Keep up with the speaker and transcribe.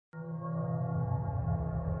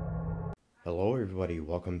Hello everybody,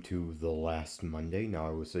 welcome to the last Monday. Now I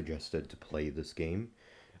was suggested to play this game.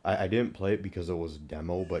 I didn't play it because it was a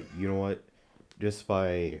demo, but you know what? Just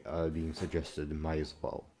by being suggested, might as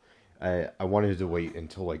well. I wanted to wait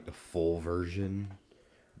until like the full version,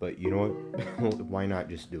 but you know what? Why not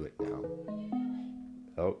just do it now?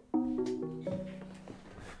 Oh,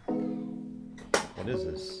 what is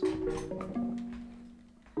this?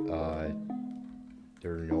 Uh,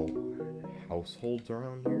 there are no households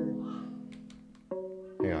around here?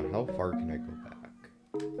 Hang on, how far can I go back?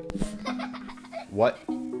 What?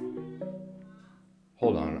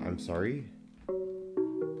 Hold on, I'm sorry.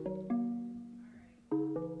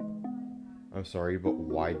 I'm sorry, but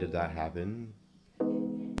why did that happen?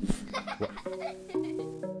 What?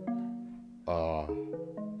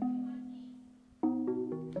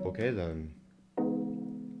 Okay then.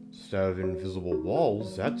 Instead of invisible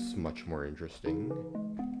walls, that's much more interesting.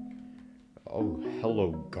 Oh,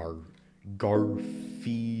 hello, Garfield.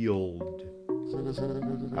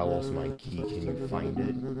 I lost my key, can you find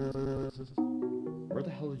it? Where the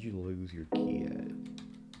hell did you lose your key at?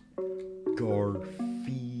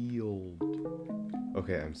 Garfield.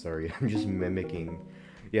 Okay, I'm sorry, I'm just mimicking.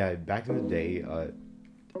 Yeah, back in the day,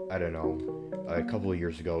 I don't know, a couple of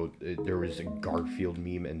years ago, there was a Garfield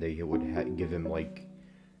meme, and they would give him, like,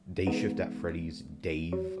 Day Shift at Freddy's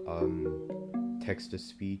Dave,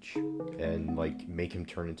 text-to-speech, and, like, make him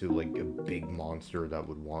turn into, like, a big monster that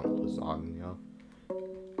would want lasagna.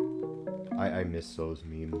 I miss those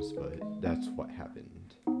memes, but that's what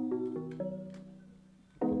happened.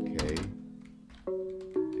 Okay.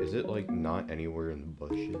 Is it, like, not anywhere in the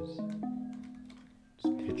bushes? It's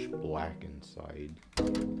pitch black inside.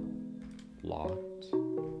 Locked.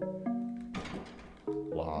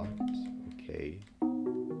 Locked. Okay.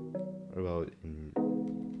 What about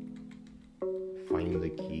finding the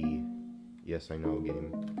key? Yes, I know,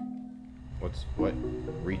 game. What?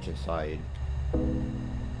 Reach inside.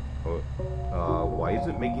 Oh, why is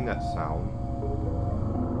it making that sound?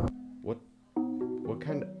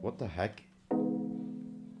 What the heck?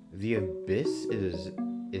 The abyss is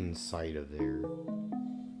inside of there.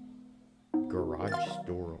 Garage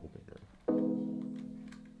door opener.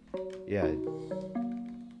 Yeah.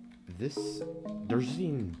 There's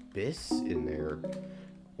an abyss in there.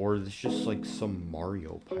 Or it's just like some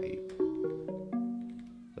Mario pipe.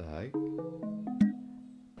 The heck?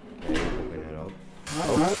 Okay, open it up.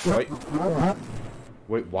 Oh,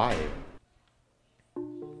 wait, why?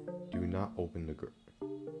 Do not open the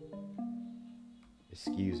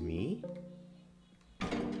Excuse me?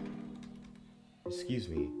 Excuse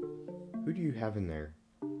me. Who do you have in there?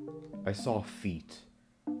 I saw feet.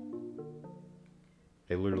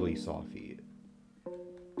 I literally saw feet.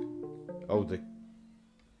 Oh,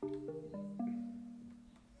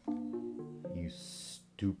 you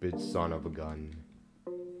stupid son of a gun.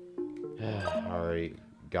 Alright,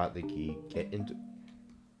 got the key. Get into...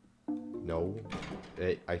 No.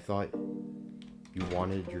 I thought you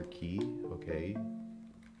wanted your key? Okay.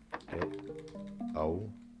 Oh.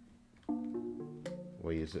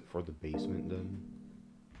 Wait, is it for the basement then?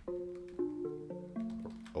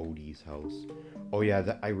 Or Odie's house. Oh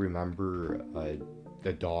yeah, I remember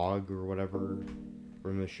the dog or whatever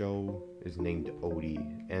from the show is named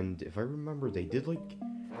Odie. And if I remember, they did like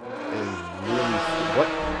a really... What?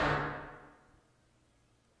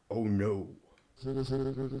 Oh no.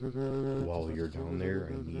 While you're down there,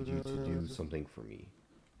 I need you to do something for me.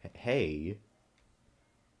 Hey.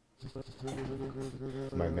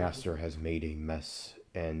 My master has made a mess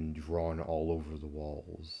and drawn all over the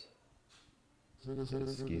walls.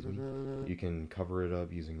 Excuse me. You can cover it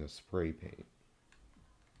up using a spray paint.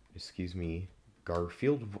 Excuse me.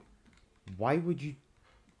 Garfield? Why would you...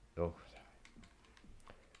 Oh.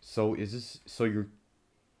 So is this... So you're...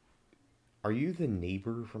 Are you the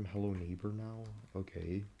neighbor from Hello Neighbor now?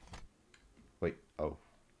 Okay. Wait, oh.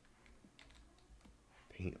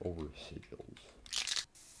 Paint over sigils.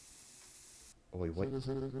 Oh wait, what?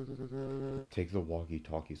 Take the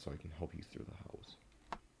walkie-talkie so I can help you through the house.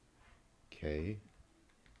 Okay.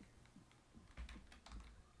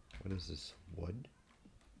 What is this? Wood?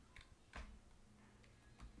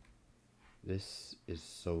 This is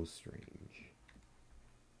so strange.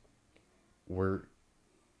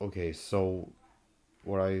 Okay, so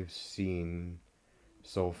what I've seen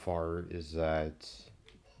so far is that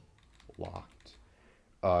locked.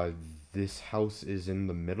 This house is in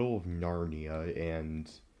the middle of Narnia,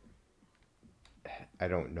 and I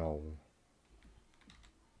don't know.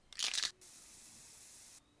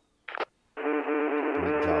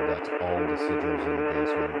 Great job, that's all the sigils in the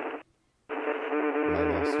basement. My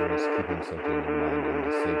master is keeping something in mind in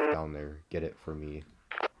the safe down there. Get it for me.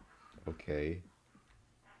 Okay.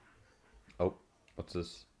 Oh, what's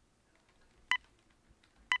this?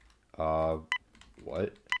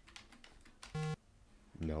 What?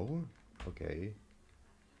 No? Okay.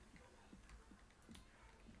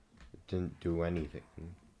 It didn't do anything.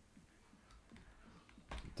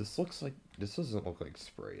 This doesn't look like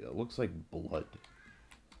spray. That looks like blood.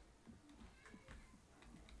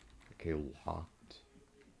 Okay, locked.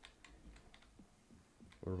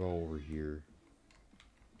 What about over here?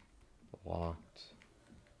 Locked.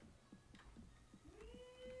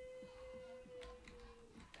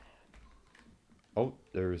 Oh,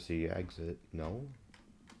 there's the exit. No?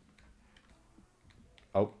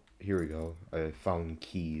 Oh, here we go. I found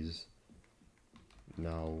keys.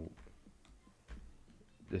 Now,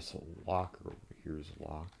 this locker over here is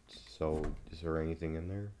locked. So, is there anything in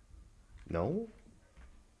there? No?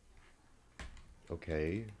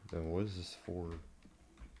 Okay, then what is this for?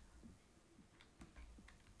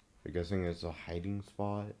 I'm guessing it's a hiding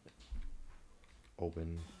spot.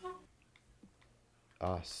 Open.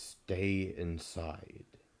 Stay inside.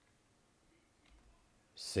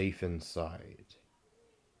 Safe inside.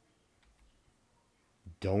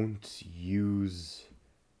 Don't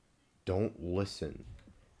listen.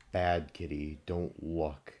 Bad kitty, don't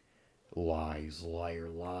look. Lies, liar,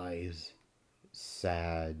 lies.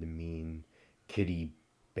 Sad, mean. Kitty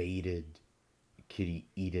baited. Kitty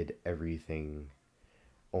eated everything.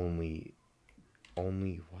 Only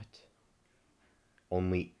what?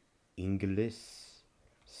 Only English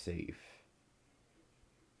safe.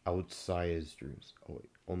 Outside is dreams. Oh wait,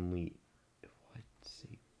 only what?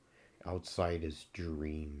 Safe. Outside is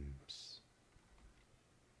dreams.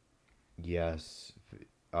 Yes,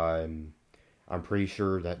 I'm pretty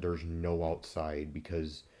sure that there's no outside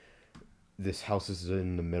because this house is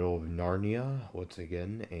in the middle of Narnia once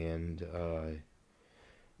again, and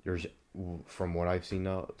there's, from what I've seen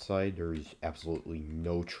outside, there's absolutely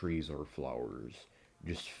no trees or flowers,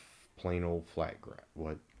 just plain old flat grass.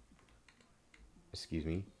 What? Excuse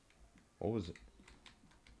me. What was it?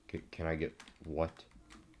 Can I get what?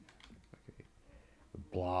 Okay.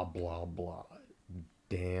 Blah blah blah.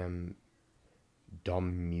 Damn.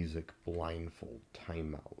 Dumb music. Blindfold.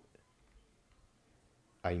 Timeout.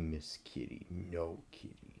 I miss kitty. No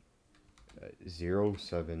kitty.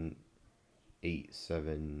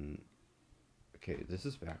 0787. Okay, this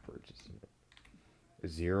is backwards, isn't it?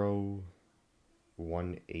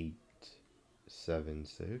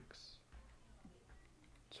 01876.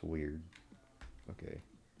 It's weird. Okay.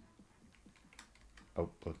 Oh,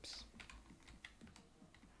 whoops.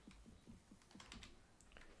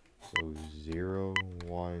 So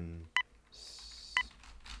 018.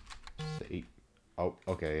 Oh,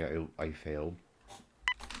 okay. I failed.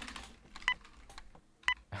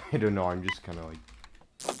 I don't know. I'm just kind of like.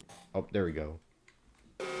 Oh, there we go.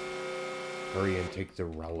 Hurry and take the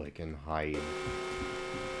relic and hide.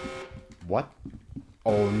 What?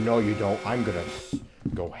 Oh, no, you don't. I'm gonna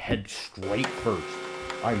go head straight first.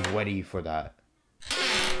 I'm ready for that.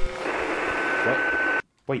 What?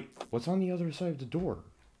 Wait, what's on the other side of the door?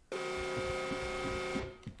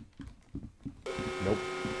 Nope.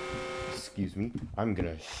 Excuse me. I'm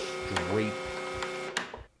gonna straight...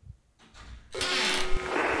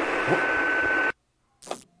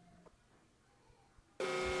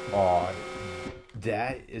 Aw,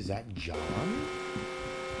 is that John?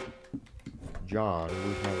 John,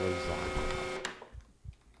 where's my lasagna?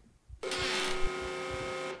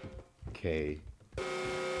 Okay.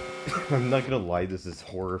 I'm not gonna lie, this is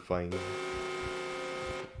horrifying.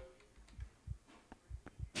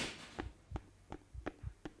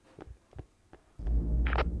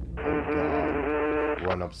 Oh god.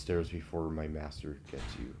 Run upstairs before my master gets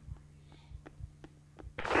you.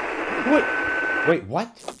 What? Wait,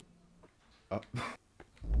 what?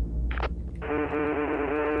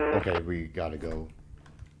 Okay, we gotta go.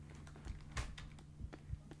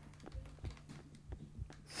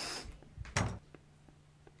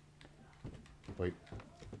 Wait.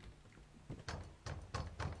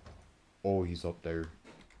 Oh, he's up there.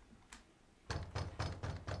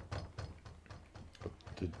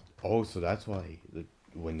 Oh, so that's why the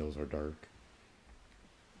windows are dark.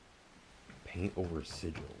 Paint over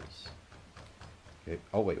sigils. Okay.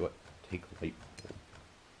 Oh, wait, what? Take light bulb.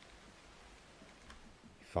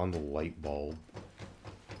 Found the light bulb.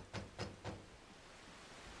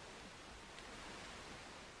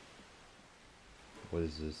 What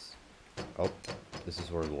is this? Oh, this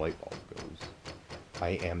is where the light bulb goes.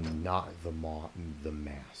 I am not the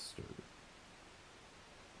master.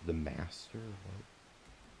 The master? What?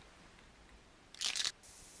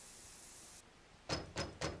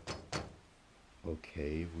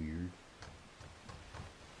 Okay, weird.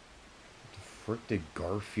 frick did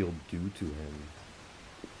Garfield do to him?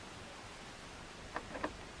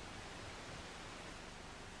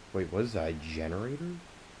 Wait, what is that, a generator?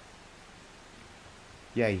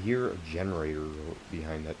 Yeah, I hear a generator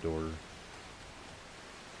behind that door.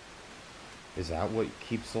 Is that what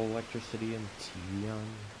keeps the electricity and TV on?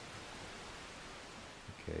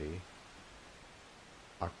 Okay.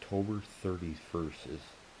 October 31st is...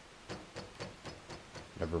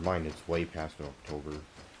 Never mind, it's way past October.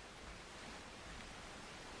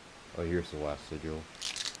 Oh, here's the last sigil.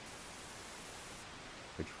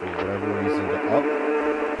 Which, for whatever reason, does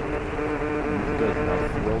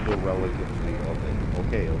not throw the relic into the oven.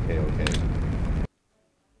 Okay.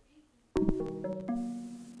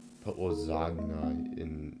 Put lasagna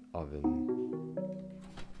in oven.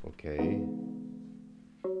 Okay.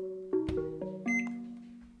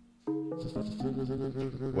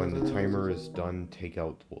 When the timer is done, take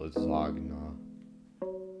out the lasagna.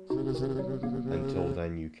 Until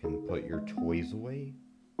then, you can put your toys away.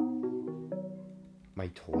 My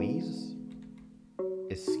toys?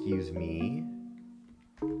 Excuse me?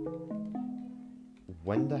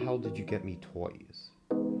 When the hell did you get me toys?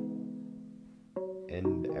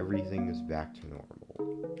 And everything is back to normal.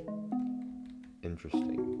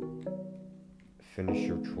 Interesting. Finish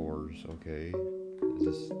your chores, okay. Is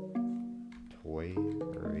this toy?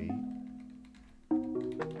 Alright.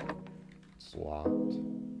 It's locked.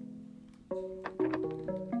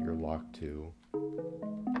 You're locked too.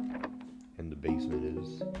 And the basement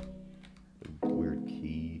is. A weird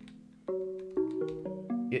key.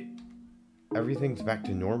 Everything's back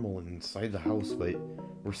to normal inside the house, but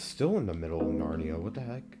we're still in the middle of Narnia. What the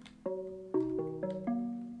heck?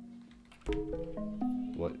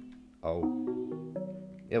 What? Oh.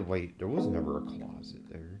 Yeah, wait, there was never a closet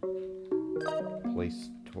there.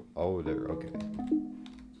 Oh, there, okay.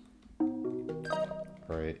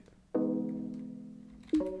 Right.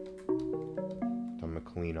 Time to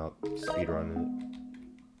clean up, speedrun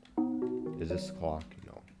it. Is this clock?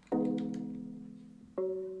 No.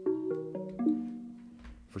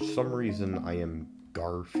 For some reason, I am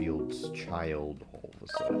Garfield's child all of a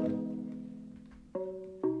sudden.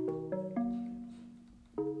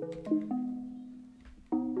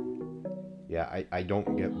 Yeah, I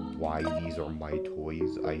don't get why these are my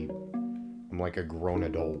toys. I'm like a grown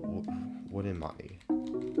adult. What am I?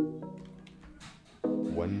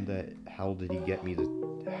 When the hell did he get me the...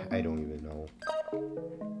 I don't even know.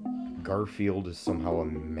 Garfield is somehow a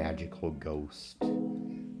magical ghost.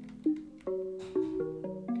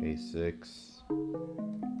 Okay, 6.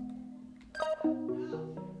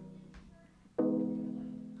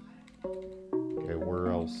 Okay, where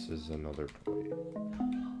else is another toy?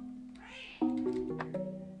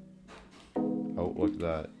 Oh, look at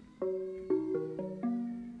that.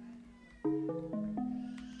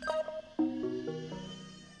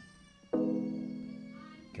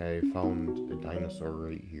 Okay, I found a dinosaur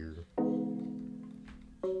right here.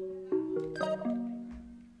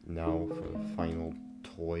 Now for the final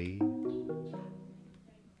toy.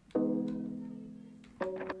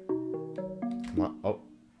 Come on. Oh.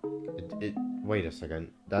 Wait a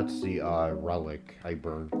second. That's the, relic I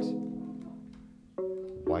burnt.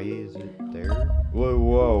 Why is it there?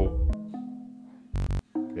 Whoa.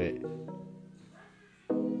 Okay.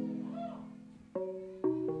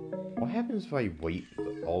 What happens if I wait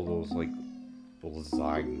all those, like,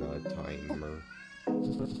 lasagna timer?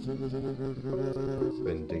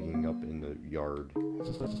 Been digging up in the yard. Go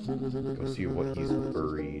see what he's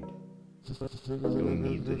buried. You'll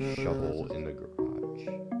need the shovel in the garage.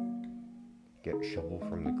 Get shovel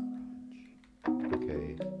from the garage.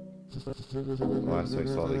 Okay. Last I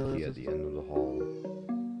saw the key at the end of the hall.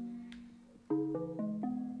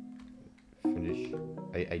 Finish.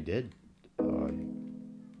 I did.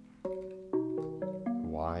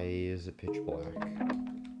 Why is it pitch black?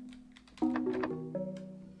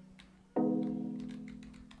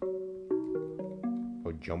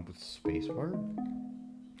 Oh, jump with spacebar?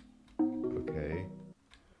 Okay.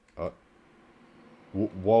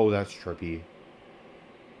 Whoa, that's trippy.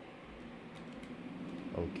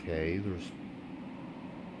 Okay, there's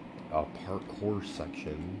a parkour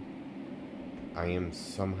section. I am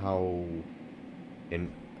somehow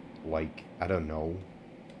in, like, I don't know,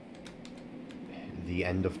 the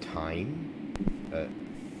end of time?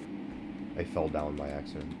 I fell down by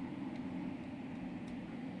accident.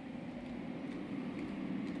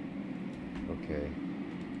 Okay.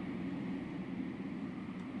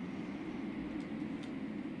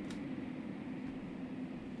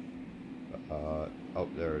 Oh,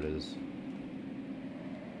 there it is.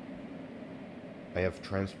 I have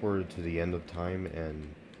transported to the end of time,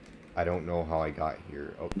 and I don't know how I got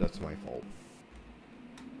here. Oh, that's my fault.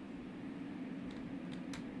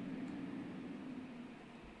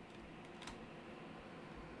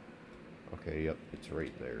 Okay, yep, it's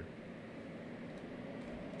right there.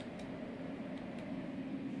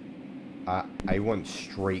 I went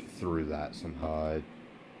straight through that somehow.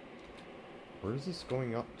 Where is this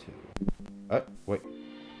going up to? Wait.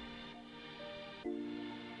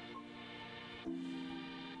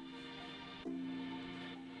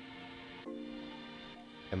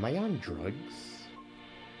 Am I on drugs?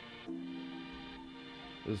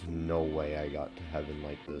 There's no way I got to heaven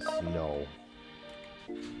like this. No.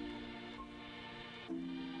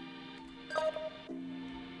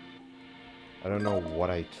 I don't know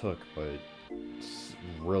what I took, but it's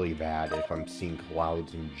really bad if I'm seeing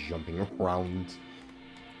clouds and jumping around.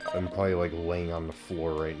 I'm probably like laying on the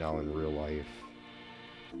floor right now in real life.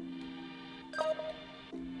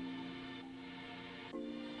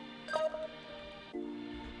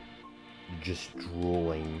 Just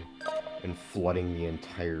drooling and flooding the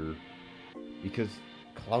entire... Because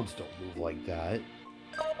clouds don't move like that.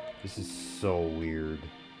 This is so weird.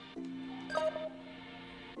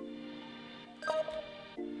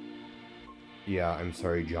 Yeah, I'm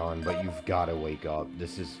sorry, John, but you've got to wake up.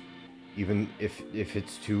 This is... Even if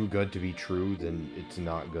it's too good to be true, then it's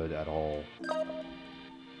not good at all.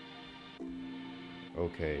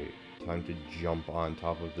 Okay, time to jump on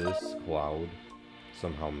top of this cloud.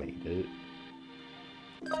 Somehow made it.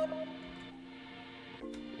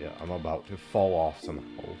 Yeah, I'm about to fall off somehow.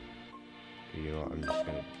 Okay, you know what? I'm just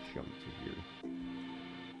gonna jump to here.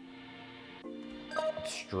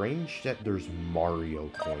 It's strange that there's Mario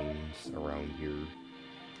coins around here.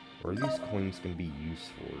 What are these coins gonna be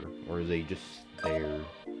used for? Or are they just there?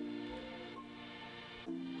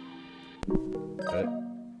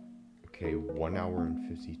 Okay, 1 hour and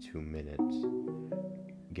 52 minutes.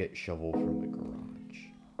 Get shovel from the garage.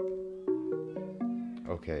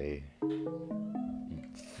 Okay.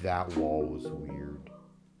 That wall was weird.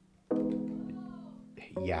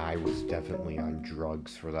 Yeah, I was definitely on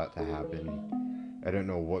drugs for that to happen. I don't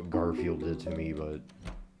know what Garfield did to me, but...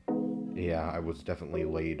 Yeah, I was definitely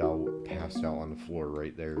laid out, passed out on the floor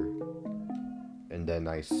right there. And then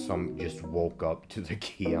I just woke up to the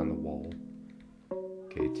key on the wall.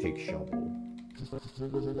 Okay, take shovel.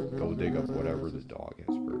 Go dig up whatever the dog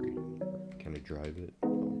has buried. Can I drive it?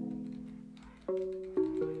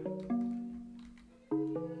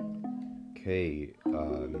 Okay,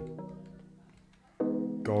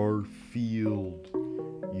 Garfield,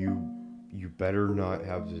 you better not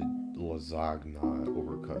have the lasagna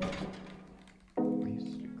overcooked.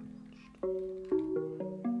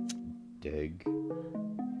 Dig.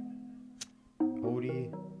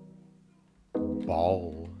 Odie.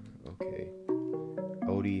 Ball. Okay.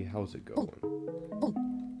 Odie, how's it going?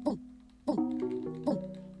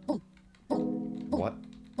 What?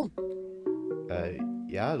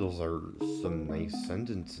 Yeah, those are some nice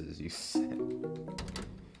sentences you said.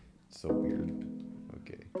 So weird.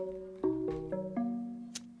 Okay.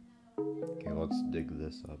 Okay, let's dig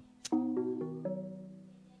this up.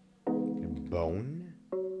 Bone?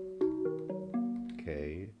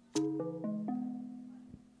 Okay.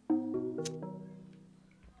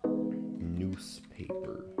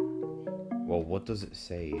 Newspaper. Well, what does it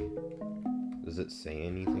say? Does it say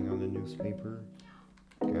anything on the newspaper?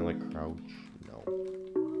 Can I, like, crouch? No.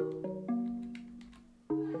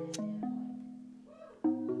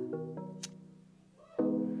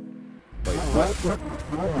 Wait, what?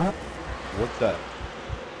 What the?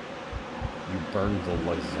 You burned the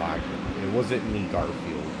lasagna. It wasn't me,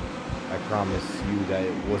 Garfield. I promise you that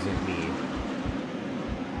it wasn't me.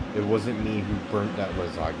 It wasn't me who burnt that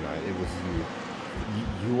lasagna. It was you.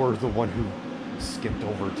 You were the one who skipped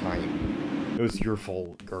over time. It was your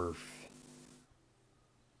fault, Garf.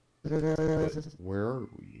 But where are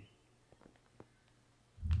we?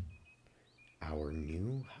 Our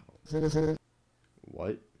new house.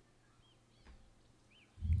 What?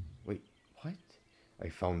 Wait, what? I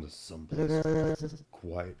found the someplace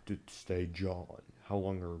quiet to stay, John. How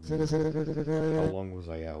long are we? How long was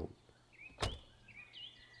I out?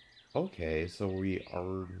 Okay, so we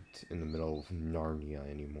aren't in the middle of Narnia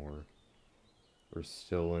anymore. We're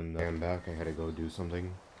still in the... I'm back, I had to go do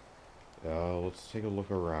something. Let's take a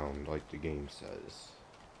look around, like the game says.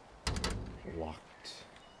 Locked.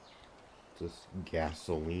 Just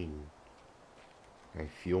gasoline. Can I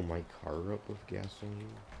fuel my car up with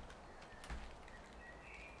gasoline?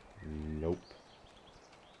 Nope.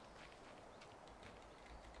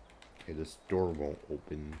 Okay, this door won't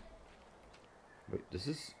open. Wait, this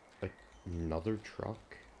is like another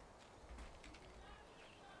truck?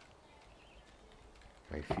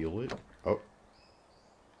 Can I feel it? Oh.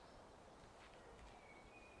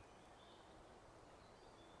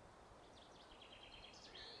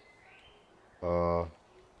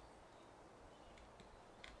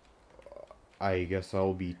 I guess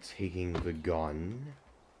I'll be taking the gun.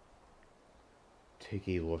 Take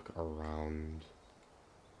a look around.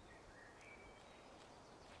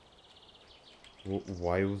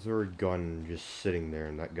 Why was there a gun just sitting there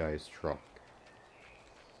in that guy's truck?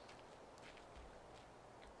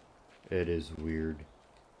 It is weird.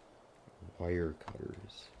 Wire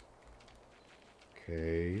cutters.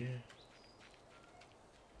 Okay.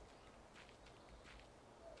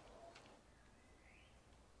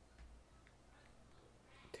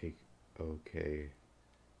 Okay.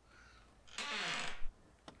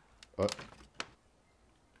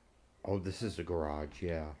 Oh, this is the garage,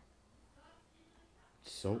 yeah.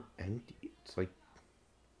 It's so empty. It's like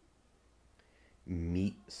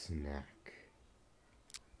meat snack.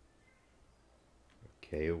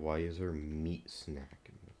 Okay, why is there meat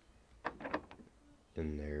snack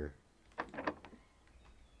in there?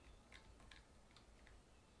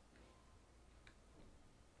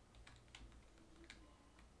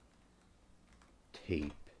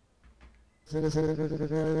 Tape.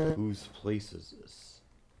 Whose place is this?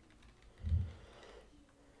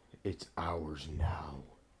 It's ours now.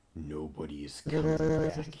 Nobody is coming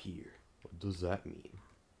back here. What does that mean?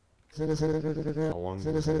 How long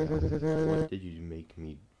did what did you make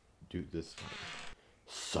me do this time?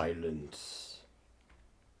 Silence.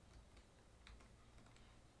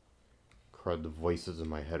 Crud, the voices in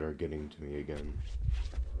my head are getting to me again.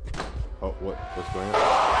 Oh, what's going on?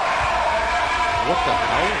 What the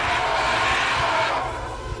hell?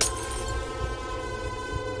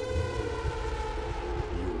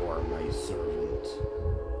 You are my servant.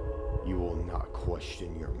 You will not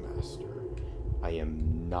question your master. I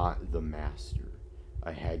am not the master.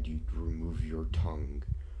 I had you remove your tongue.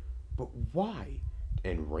 But why?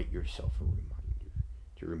 And write yourself a reminder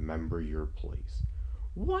to remember your place.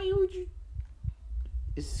 Why would you...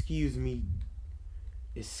 Excuse me,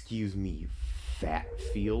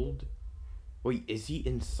 Fatfield? Wait, is he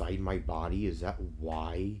inside my body? Is that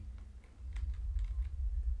why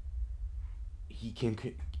he can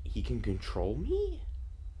control me?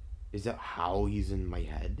 Is that how he's in my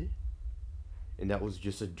head? And that was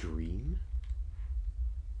just a dream?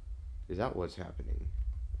 Is that what's happening?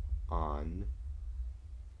 On.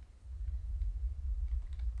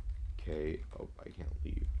 Okay. Oh, I can't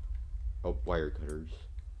leave. Oh, wire cutters.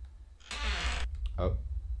 Oh,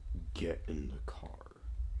 get in the car.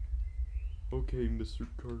 Okay, Mr.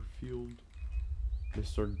 Garfield.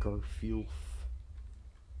 Mr. Garfield.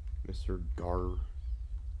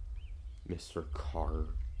 Mr. Carr.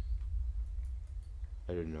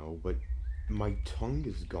 I don't know, but my tongue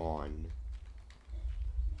is gone.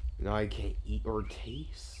 Now I can't eat or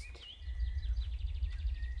taste.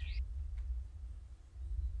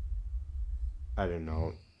 I don't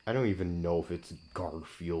know. I don't even know if it's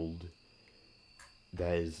Garfield.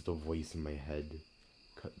 That is the voice in my head.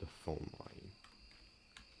 Cut the phone line.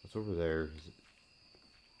 What's over there? Is it...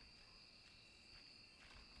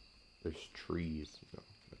 There's trees. No,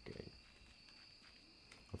 okay.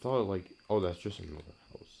 I thought like, oh, that's just another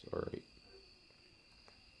house. Alright.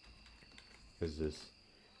 Is this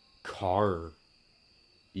car?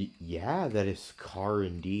 Yeah, that is car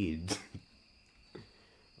indeed.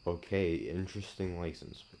 Okay, interesting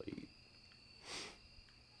license plate.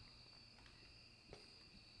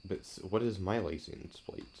 But what is my license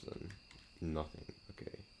plates then? Nothing.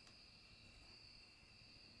 Okay.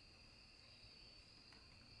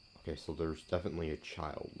 Okay, so there's definitely a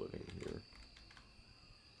child living here.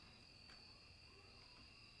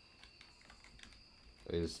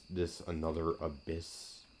 Is this another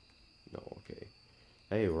abyss? No, okay.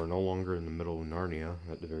 Hey, we're no longer in the middle of Narnia,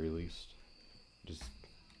 at the very least. Just...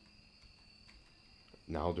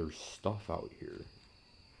 Now there's stuff out here.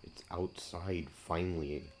 It's outside,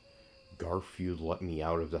 finally. Garfield let me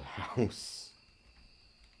out of the house.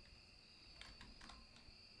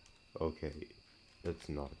 Okay, that's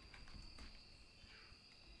not...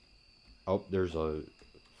 Oh, there's a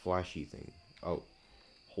flashy thing. Oh,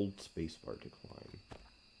 hold spacebar to climb.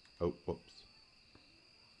 Oh, whoops.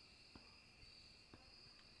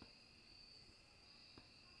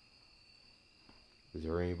 Is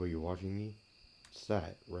there anybody watching me? What's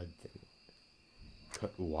that red thing?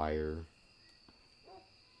 Cut wire.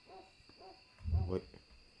 What?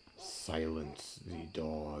 Silence the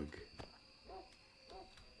dog.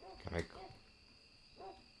 Can I...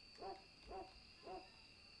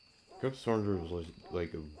 Cup Stormer was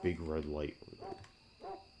like a big red light over there.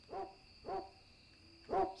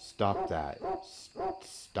 Stop that.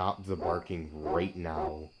 Stop the barking right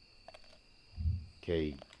now.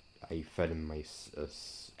 Okay, I fed him my...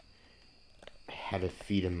 had to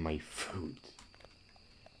feed him my food.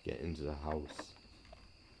 Get into the house.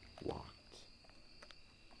 Locked.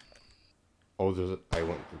 Oh, there's a, I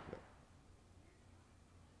went through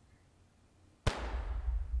that.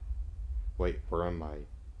 Wait, where am I?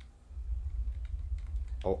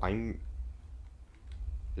 Oh, I'm...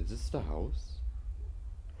 Is this the house?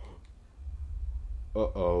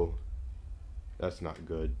 Uh-oh. That's not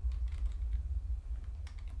good.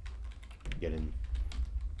 Get in.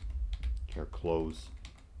 Here, close.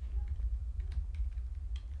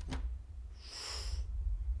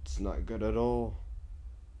 It's not good at all.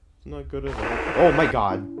 It's not good at all. Oh my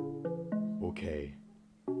god! Okay.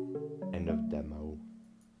 End of demo.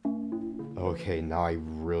 Okay, now I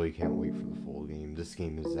really can't wait for the full game. This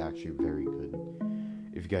game is actually very good.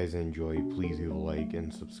 If you guys enjoy, please leave a like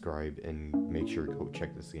and subscribe, and make sure to go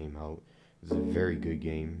check this game out. It's a very good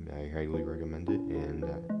game. I highly recommend it, and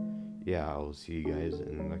yeah, I'll see you guys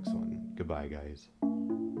in the next one. Goodbye, guys.